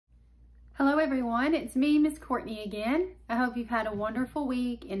Hello everyone, it's me, Miss Courtney again. I hope you've had a wonderful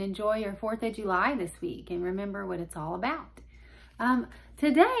week and enjoy your 4th of July this week and remember what it's all about.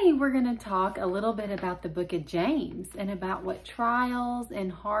 Today we're going to talk a little bit about the book of James and about what trials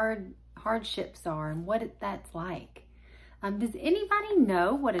and hardships are and what that's like. Does anybody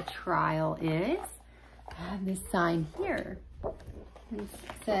know what a trial is? I have this sign here. It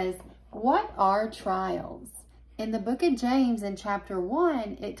says, "What are trials?" In the book of James in chapter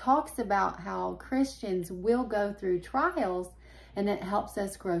 1, it talks about how Christians will go through trials and it helps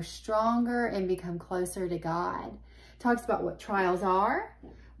us grow stronger and become closer to God. It talks about what trials are,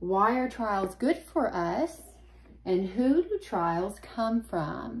 why are trials good for us, and who do trials come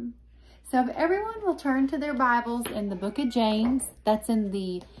from. So if everyone will turn to their Bibles in the book of James, that's in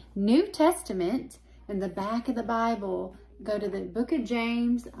the New Testament, in the back of the Bible, go to the book of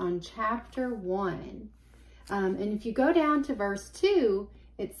James on chapter 1. And if you go down to verse 2,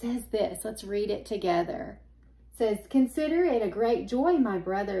 it says this. Let's read it together. It says, "Consider it a great joy, my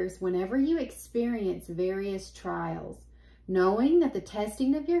brothers, whenever you experience various trials, knowing that the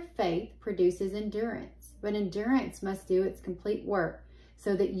testing of your faith produces endurance. But endurance must do its complete work,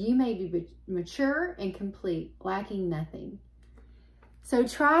 so that you may be mature and complete, lacking nothing." So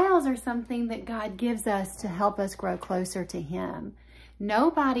trials are something that God gives us to help us grow closer to Him.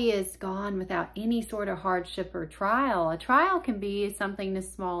 Nobody is gone without any sort of hardship or trial. A trial can be something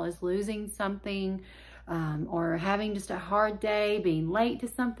as small as losing something or having just a hard day, being late to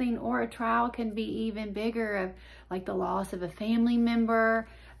something, or a trial can be even bigger, of like the loss of a family member,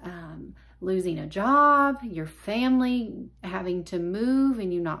 losing a job, your family having to move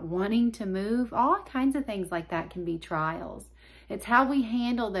and you not wanting to move. All kinds of things like that can be trials. It's how we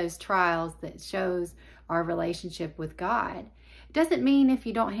handle those trials that shows our relationship with God. It doesn't mean if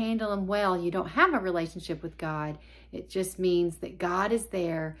you don't handle them well, you don't have a relationship with God. It just means that God is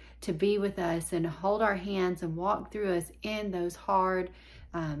there to be with us and hold our hands and walk through us in those hard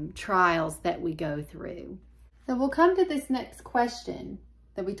trials that we go through. So we'll come to this next question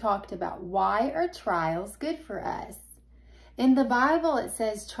that we talked about. Why are trials good for us? In the Bible, it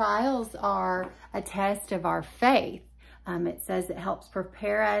says trials are a test of our faith. It says it helps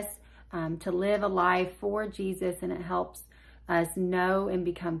prepare us to live a life for Jesus, and it helps us know and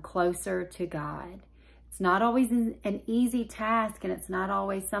become closer to God. It's not always an easy task, and it's not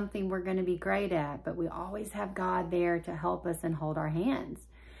always something we're going to be great at, but we always have God there to help us and hold our hands.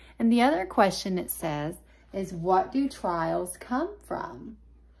 And the other question it says is, what do trials come from?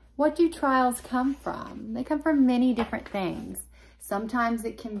 What do trials come from? They come from many different things. Sometimes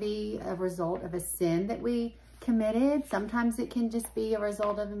it can be a result of a sin that we committed. Sometimes it can just be a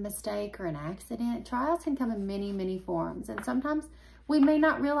result of a mistake or an accident. Trials can come in many, many forms. And sometimes we may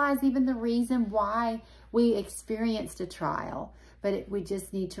not realize even the reason why we experienced a trial, but we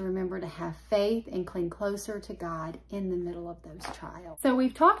just need to remember to have faith and cling closer to God in the middle of those trials. So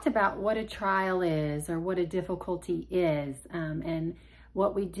we've talked about what a trial is, or what a difficulty is, and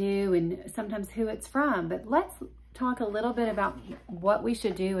what we do and sometimes who it's from. But let's talk a little bit about what we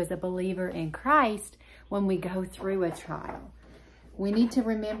should do as a believer in Christ when we go through a trial. We need to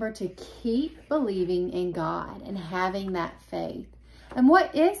remember to keep believing in God and having that faith. And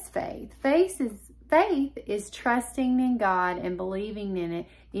what is faith? Faith is trusting in God and believing in it,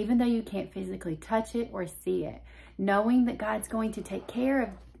 even though you can't physically touch it or see it. Knowing that God's going to take care of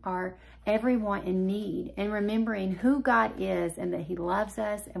our every want and need, and remembering who God is and that He loves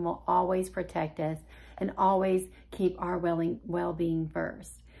us and will always protect us and always keep our well-being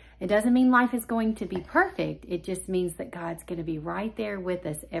first. It doesn't mean life is going to be perfect. It just means that God's going to be right there with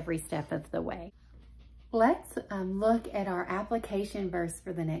us every step of the way. Let's look at our application verse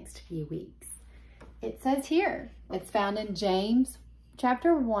for the next few weeks. It says here, it's found in James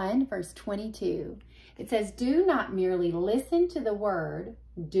chapter 1, verse 22. It says, "Do not merely listen to the word,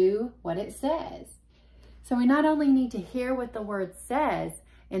 do what it says." So we not only need to hear what the word says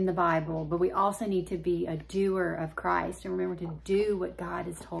in the Bible, but we also need to be a doer of Christ and remember to do what God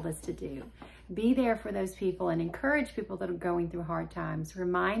has told us to do. Be there for those people and encourage people that are going through hard times.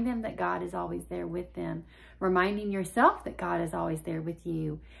 Remind them that God is always there with them. Reminding yourself that God is always there with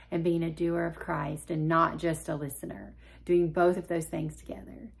you, and being a doer of Christ and not just a listener. Doing both of those things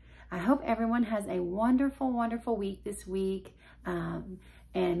together. I hope everyone has a wonderful, wonderful week this week.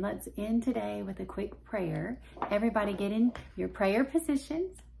 And let's end today with a quick prayer. Everybody get in your prayer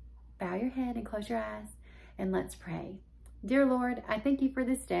positions, bow your head and close your eyes, and let's pray. Dear Lord, I thank you for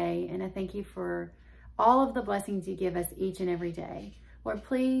this day, and I thank you for all of the blessings you give us each and every day. Lord,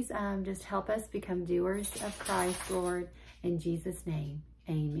 please just help us become doers of Christ, Lord. In Jesus' name,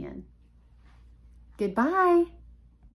 amen. Goodbye.